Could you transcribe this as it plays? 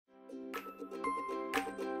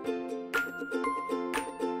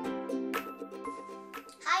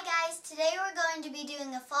Today we're going to be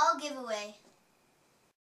doing a fall giveaway.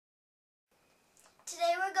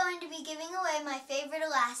 Today we're going to be giving away my favorite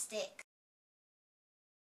elastic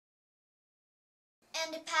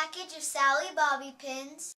and a package of Sally bobby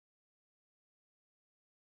pins,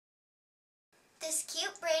 this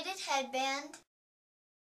cute braided headband,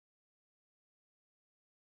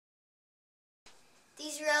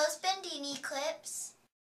 these rose bandini clips,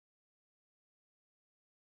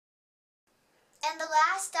 and the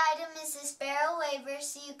last item is this barrel waver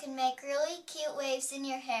so you can make really cute waves in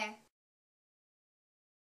your hair.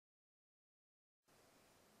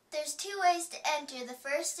 There's 2 ways to enter. The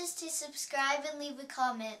first is to subscribe and leave a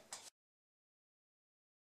comment.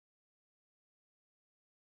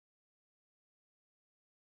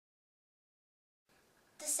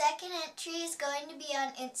 The second entry is going to be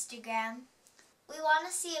on Instagram. We want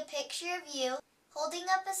to see a picture of you holding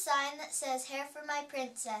up a sign that says "Hair for my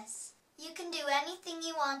princess." You can do anything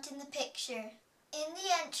you want in the picture. In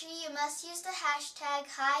the entry, you must use the hashtag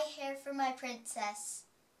 #HiHairForMyPrincess.